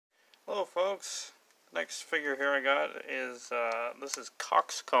Hello folks, next figure here I got is, this is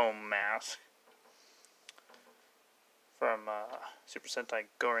Coxcomb Mask from Super Sentai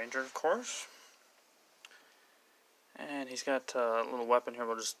Goranger, of course. And he's got a little weapon here.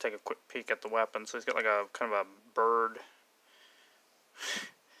 We'll just take a quick peek at the weapon. So he's got like a kind of a bird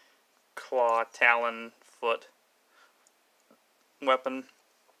claw, talon, foot weapon.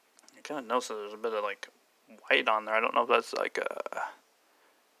 You kind of notice that there's a bit of like white on there. I don't know if that's like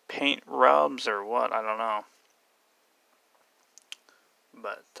paint rubs or what. I don't know.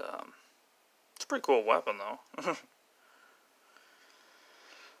 But it's a pretty cool weapon though.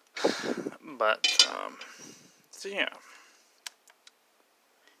 But so yeah.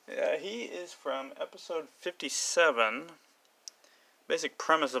 He is from episode 57. Basic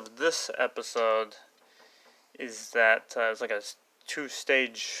premise of this episode is that it's like a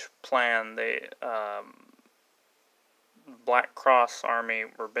two-stage plan. They Black Cross Army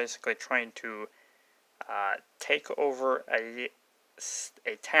were basically trying to take over a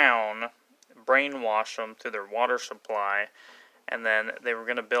town, brainwash them through their water supply, and then they were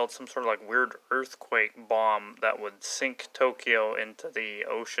going to build some sort of like weird earthquake bomb that would sink Tokyo into the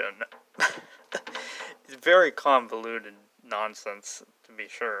ocean. It's very convoluted nonsense, to be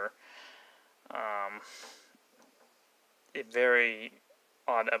sure. A very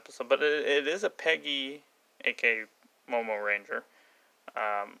odd episode, but it is a Peggy, aka Momo Ranger,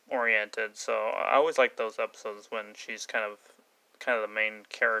 oriented. So I always like those episodes when she's kind of the main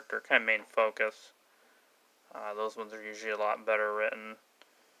character, kind of main focus. Those ones are usually a lot better written.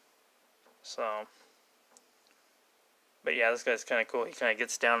 So, but yeah, this guy's kind of cool. He kind of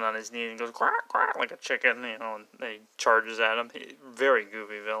gets down on his knee and goes quack quack like a chicken, you know, and he charges at him. Very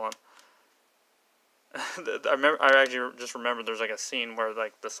goofy villain. I actually just remember there's like a scene where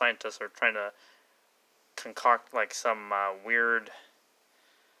like the scientists are trying to concoct like some weird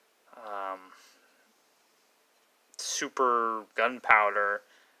super gunpowder,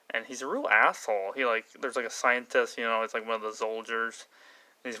 and he's a real asshole. There's like a scientist, you know, it's like one of the soldiers,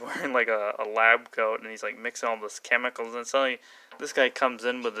 and he's wearing like a lab coat, and he's like mixing all this chemicals, and suddenly this guy comes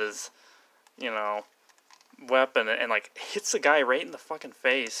in with his, you know, weapon and like hits the guy right in the fucking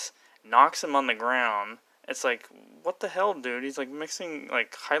face, knocks him on the ground. It's like, what the hell, dude? He's like mixing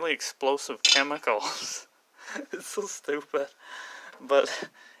like highly explosive chemicals. It's so stupid, but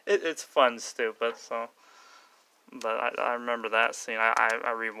it's fun stupid. So, but I remember that scene. I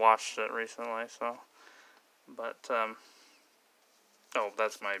rewatched it recently. So, but oh,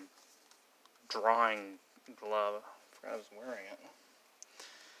 that's my drawing glove. I forgot I was wearing it.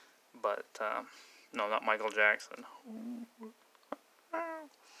 But no, not Michael Jackson.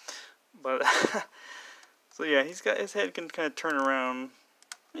 But so yeah, his head can kind of turn around.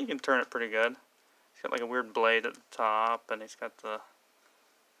 He can turn it pretty good. He's got like a weird blade at the top, and he's got the,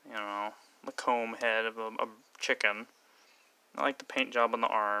 you know, the comb head of a chicken. I like the paint job on the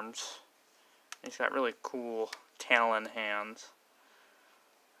arms. He's got really cool talon hands.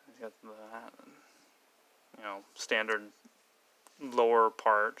 He's got that, you know, standard lower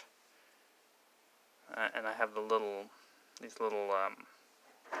part. And I have these little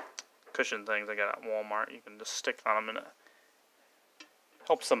cushion things I got at Walmart. You can just stick on them, and it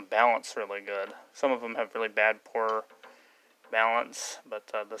helps them balance really good. Some of them have really bad, poor balance,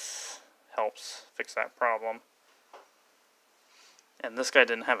 but this helps fix that problem. And this guy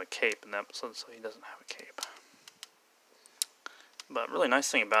didn't have a cape in the episode, so he doesn't have a cape. But really nice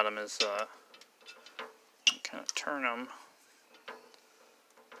thing about him is you kind of turn him,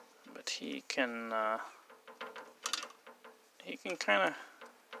 but he can kind of.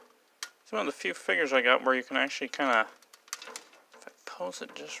 It's one of the few figures I got where you can actually kind of, if I pose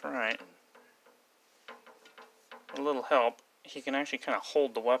it just right, with a little help, he can actually kind of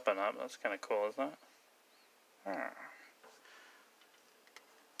hold the weapon up. That's kind of cool, isn't it?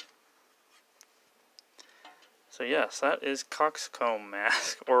 So yes, that is Coxcomb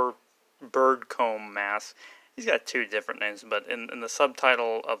Mask, or Birdcomb Mask. He's got two different names, but in the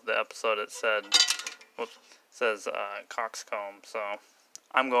subtitle of the episode it says Coxcomb, so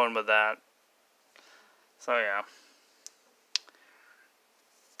I'm going with that. So yeah.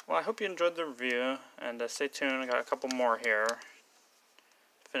 Well, I hope you enjoyed the review, and stay tuned. I got a couple more here to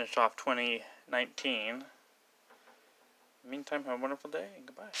finish off 2019. In the meantime, have a wonderful day, and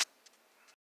goodbye.